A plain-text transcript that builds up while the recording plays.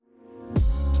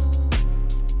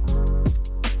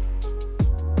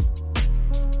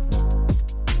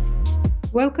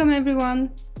Welcome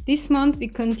everyone. This month we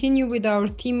continue with our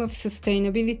theme of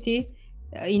sustainability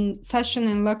in fashion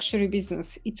and luxury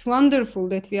business. It's wonderful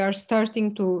that we are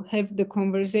starting to have the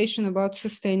conversation about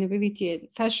sustainability and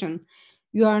fashion.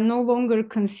 You are no longer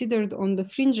considered on the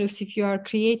fringes if you are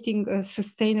creating a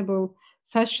sustainable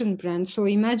fashion brand. So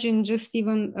imagine just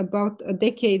even about a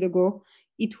decade ago,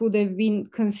 it would have been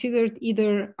considered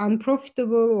either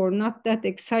unprofitable or not that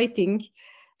exciting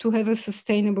to have a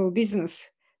sustainable business.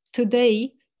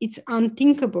 Today, it's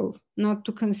unthinkable not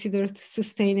to consider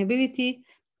sustainability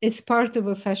as part of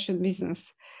a fashion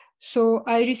business. So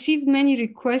I received many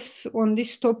requests on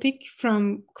this topic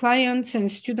from clients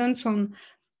and students on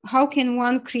how can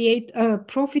one create a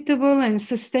profitable and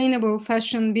sustainable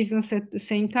fashion business at the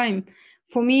same time.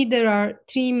 For me, there are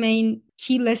three main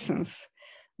key lessons.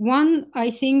 One, I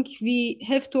think we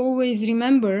have to always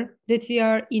remember that we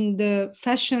are in the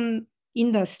fashion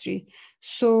industry.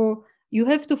 So you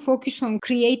have to focus on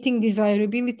creating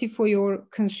desirability for your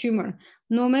consumer.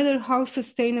 No matter how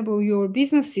sustainable your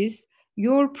business is,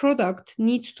 your product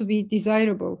needs to be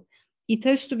desirable. It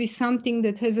has to be something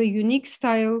that has a unique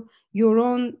style, your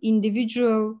own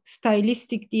individual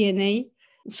stylistic DNA.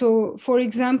 So, for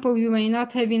example, you may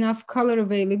not have enough color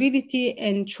availability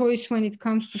and choice when it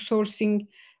comes to sourcing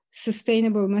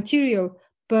sustainable material,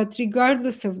 but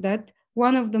regardless of that,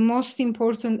 one of the most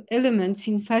important elements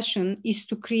in fashion is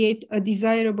to create a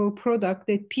desirable product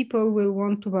that people will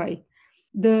want to buy.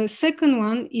 The second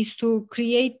one is to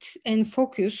create and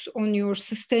focus on your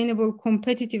sustainable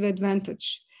competitive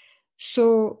advantage.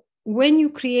 So, when you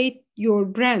create your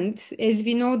brand, as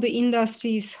we know, the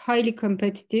industry is highly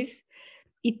competitive.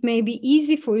 It may be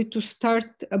easy for you to start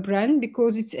a brand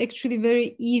because it's actually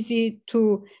very easy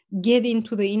to get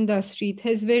into the industry. It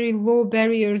has very low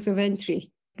barriers of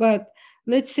entry. But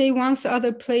let's say once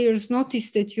other players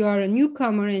notice that you are a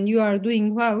newcomer and you are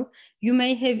doing well, you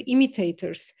may have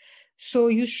imitators. So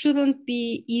you shouldn't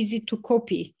be easy to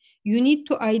copy. You need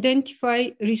to identify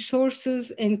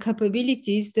resources and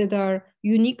capabilities that are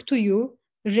unique to you,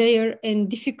 rare and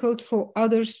difficult for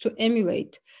others to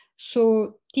emulate.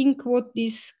 So think what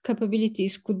these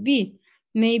capabilities could be.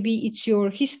 Maybe it's your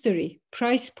history,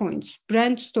 price points,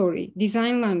 brand story,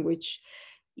 design language.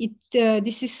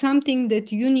 This is something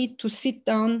that you need to sit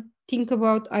down, think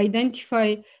about,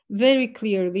 identify very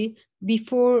clearly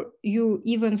before you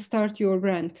even start your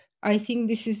brand. I think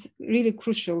this is really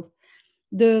crucial.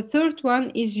 The third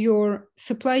one is your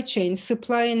supply chain,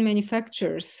 supply and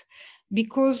manufacturers,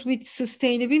 because with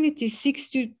sustainability,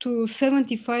 60 to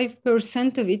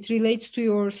 75% of it relates to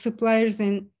your suppliers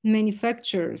and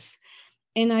manufacturers.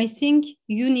 And I think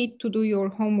you need to do your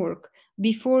homework.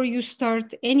 Before you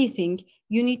start anything,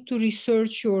 you need to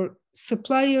research your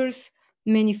suppliers,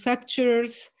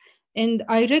 manufacturers, and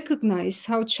I recognize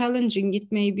how challenging it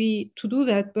may be to do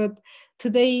that, but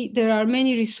today there are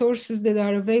many resources that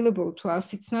are available to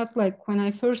us. It's not like when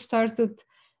I first started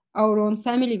our own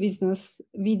family business,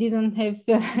 we didn't have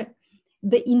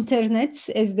the internets,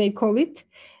 as they call it.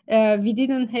 We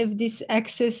didn't have this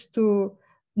access to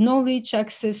knowledge,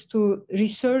 access to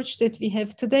research that we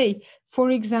have today.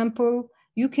 For example,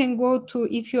 you can go to,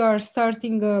 if you are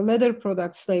starting a leather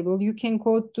products label, you can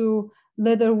go to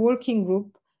Leather Working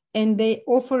Group, and they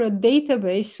offer a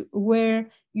database where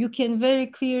you can very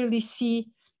clearly see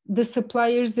the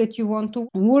suppliers that you want to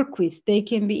work with. They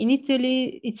can be in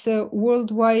Italy. It's a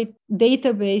worldwide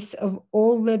database of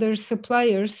all leather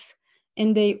suppliers,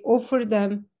 and they offer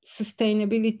them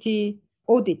sustainability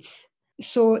audits.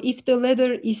 So if the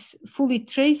leather is fully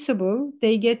traceable,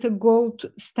 they get a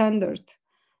gold standard.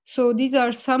 So these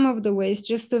are some of the ways,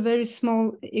 just a very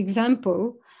small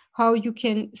example, how you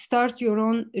can start your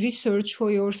own research for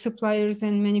your suppliers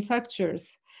and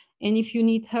manufacturers. And if you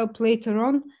need help later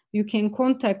on, you can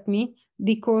contact me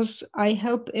because I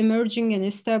help emerging and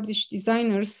established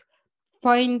designers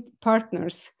find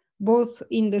partners, both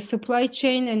in the supply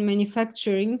chain and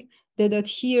manufacturing, that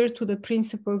adhere to the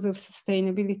principles of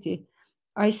sustainability.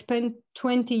 I spent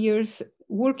 20 years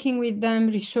working with them,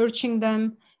 researching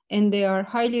them, and they are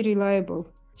highly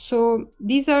reliable. So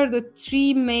these are the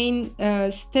three main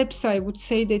steps I would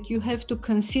say that you have to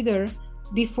consider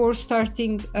before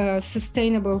starting a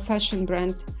sustainable fashion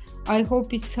brand. I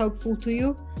hope it's helpful to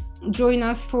you. Join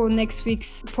us for next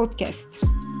week's podcast.